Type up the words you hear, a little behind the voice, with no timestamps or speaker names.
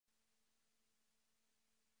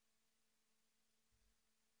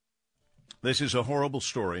This is a horrible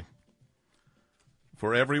story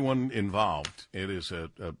for everyone involved. It is a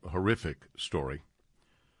horrific story.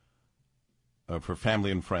 For family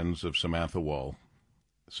and friends of Samantha Wall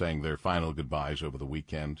saying their final goodbyes over the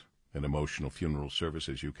weekend, an emotional funeral service,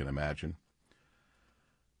 as you can imagine.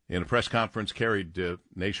 In a press conference carried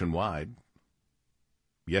nationwide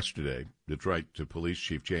yesterday, Detroit Police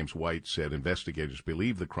Chief James White said investigators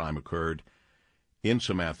believe the crime occurred in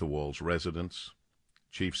Samantha Wall's residence.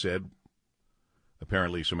 Chief said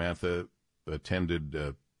apparently Samantha attended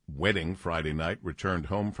a wedding Friday night, returned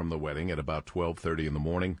home from the wedding at about 12:30 in the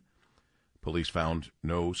morning. Police found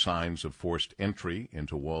no signs of forced entry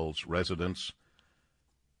into Wall's residence,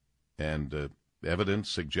 and evidence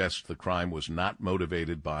suggests the crime was not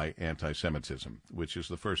motivated by anti-Semitism, which is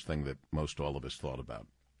the first thing that most all of us thought about.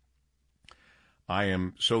 I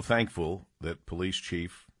am so thankful that Police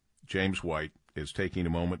Chief James White is taking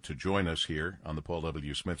a moment to join us here on the Paul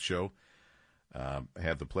W. Smith Show. I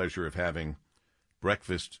had the pleasure of having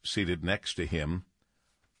breakfast seated next to him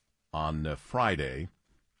on Friday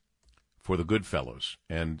for the Goodfellows,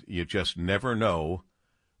 and you just never know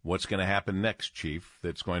what's going to happen next, Chief,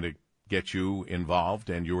 that's going to get you involved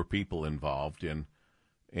and your people involved in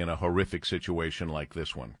a horrific situation like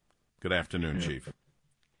this one. Good afternoon, Chief.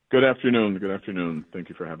 Good afternoon. Good afternoon. Thank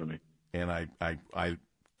you for having me. And I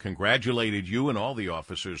congratulated you and all the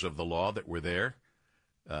officers of the law that were there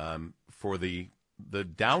for the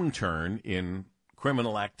downturn in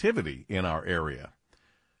criminal activity in our area.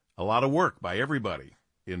 A lot of work by everybody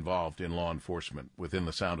involved in law enforcement within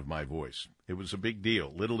the sound of my voice. It was a big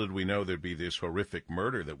deal. Little did we know there'd be this horrific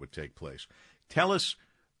murder that would take place. Tell us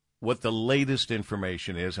what the latest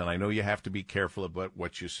information is, and I know you have to be careful about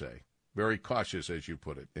what you say. Very cautious, as you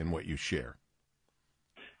put it, in what you share.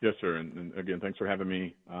 Yes, sir. And again, thanks for having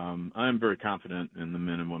me. I am very confident in the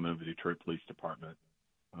men and women of the Detroit Police Department,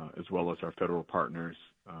 as well as our federal partners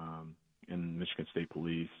in Michigan State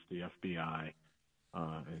Police, the FBI,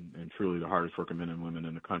 and truly the hardest working men and women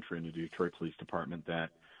in the country in the Detroit Police Department, that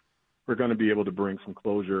we're going to be able to bring some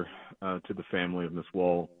closure to the family of Ms.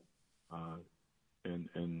 Wall,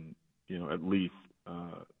 and at least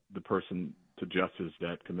the person to justice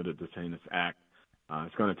that committed this heinous act.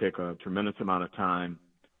 It's going to take a tremendous amount of time.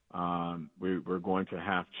 We're going to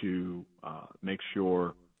have to make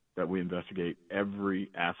sure that we investigate every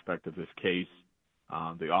aspect of this case.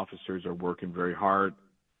 The officers are working very hard,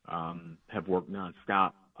 have worked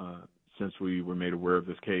nonstop since we were made aware of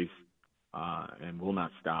this case, and will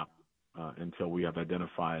not stop until we have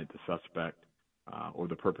identified the suspect or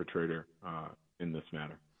the perpetrator in this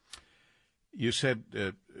matter. You said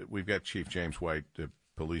we've got Chief James White,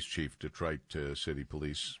 Police Chief, Detroit City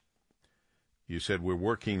Police. You said we're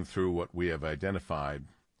working through what we have identified,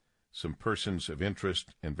 some persons of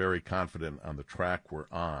interest, and very confident on the track we're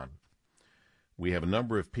on. We have a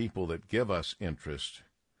number of people that give us interest.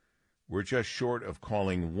 We're just short of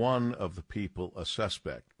calling one of the people a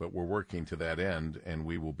suspect, but we're working to that end, and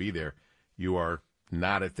we will be there. You are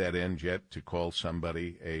not at that end yet to call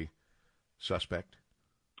somebody a suspect?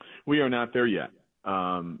 We are not there yet.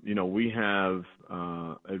 We have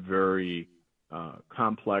a very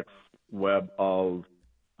complex web of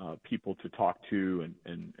people to talk to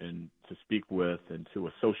and to speak with and to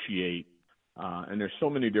associate. And there's so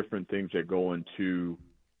many different things that go into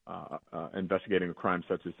investigating a crime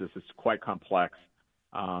such as this. It's quite complex.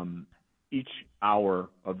 Each hour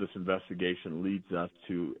of this investigation leads us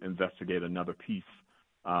to investigate another piece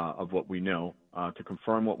of what we know, to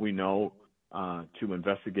confirm what we know, to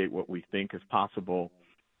investigate what we think is possible,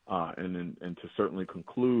 and to certainly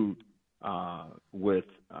conclude with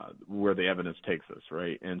where the evidence takes us,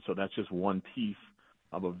 right? And so that's just one piece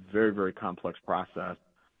of a very, very complex process,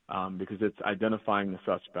 because it's identifying the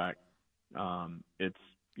suspect. It's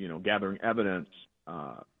gathering evidence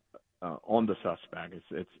on the suspect.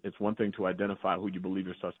 It's one thing to identify who you believe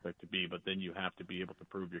your suspect to be, but then you have to be able to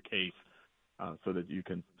prove your case so that you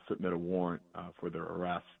can submit a warrant for their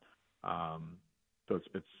arrest. So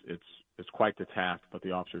it's quite the task, but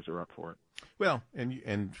the officers are up for it. Well,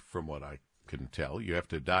 and from what I can tell, you have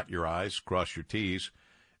to dot your I's, cross your T's,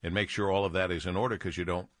 and make sure all of that is in order, because you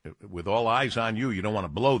don't, with all eyes on you, you don't want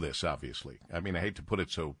to blow this, obviously. I mean, I hate to put it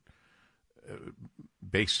so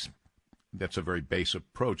base. That's a very base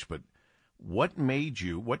approach, but what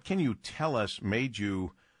can you tell us made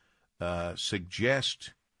you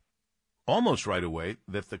suggest almost right away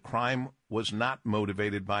that the crime was not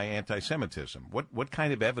motivated by anti-Semitism? What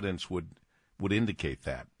kind of evidence would indicate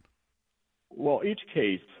that? Well, each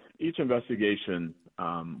investigation,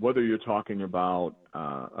 whether you're talking about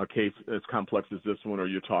a case as complex as this one, or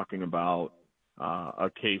you're talking about a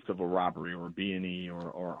case of a robbery or a B&E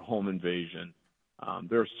or a home invasion.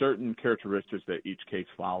 There are certain characteristics that each case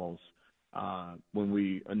follows. When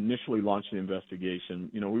we initially launched the investigation,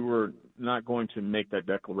 we were not going to make that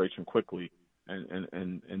declaration quickly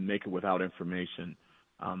and make it without information.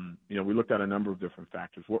 We looked at a number of different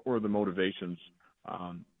factors. What were the motivations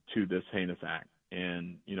to this heinous act?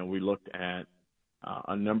 And, we looked at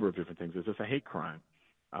a number of different things. Is this a hate crime?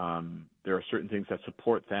 There are certain things that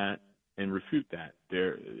support that and refute that.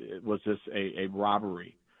 Was this a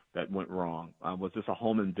robbery that went wrong? Was this a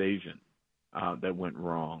home invasion that went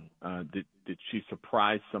wrong? Did she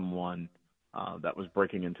surprise someone that was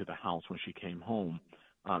breaking into the house when she came home?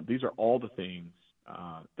 These are all the things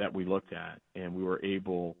that we looked at, and we were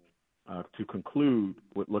able to conclude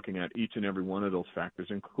with looking at each and every one of those factors,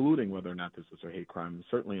 including whether or not this is a hate crime. And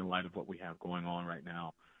certainly in light of what we have going on right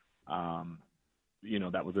now,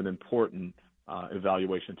 that was an important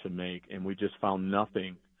evaluation to make, and we just found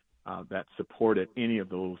nothing that supported any of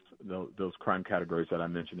those crime categories that I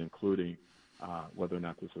mentioned, including whether or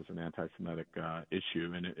not this was an anti-Semitic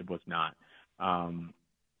issue, and it was not.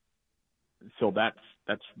 So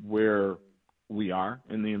that's where we are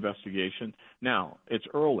in the investigation. Now, it's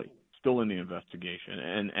early, still in the investigation,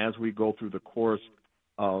 and as we go through the course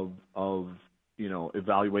of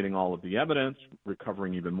evaluating all of the evidence,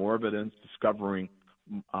 recovering even more evidence, discovering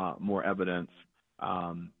more evidence,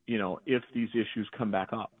 if these issues come back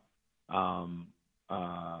up,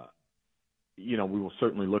 we will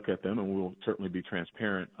certainly look at them, and we will certainly be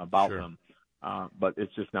transparent about them. But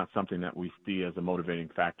it's just not something that we see as a motivating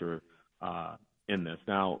factor in this.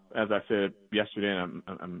 Now, as I said yesterday,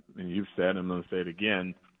 and you've said, I'm going to say it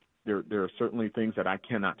again, there are certainly things that I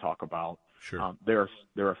cannot talk about. Sure. There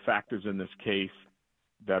are factors in this case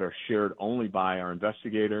that are shared only by our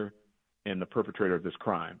investigator and the perpetrator of this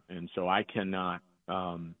crime, and so I cannot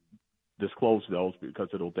disclose those because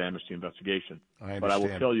it'll damage the investigation. But I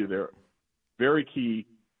will tell you there are very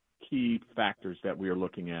key factors that we are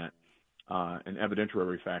looking at, and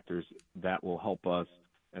evidentiary factors that will help us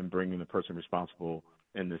in bringing the person responsible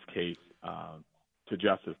in this case to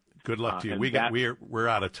justice. Good luck to you. We're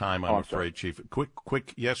out of time, I'm afraid, Chief.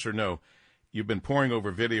 Quick yes or no. You've been poring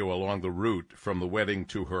over video along the route from the wedding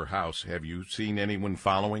to her house. Have you seen anyone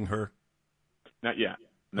following her? Not yet.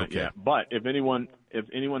 Not yet. But if anyone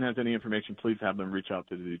has any information, please have them reach out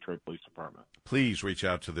to the Detroit Police Department. Please reach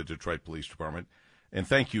out to the Detroit Police Department. And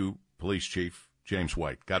thank you, Police Chief James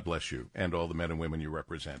White. God bless you and all the men and women you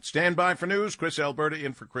represent. Stand by for news. Chris Alberta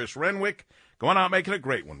in for Chris Renwick. Going out making a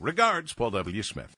great one. Regards, Paul W. Smith.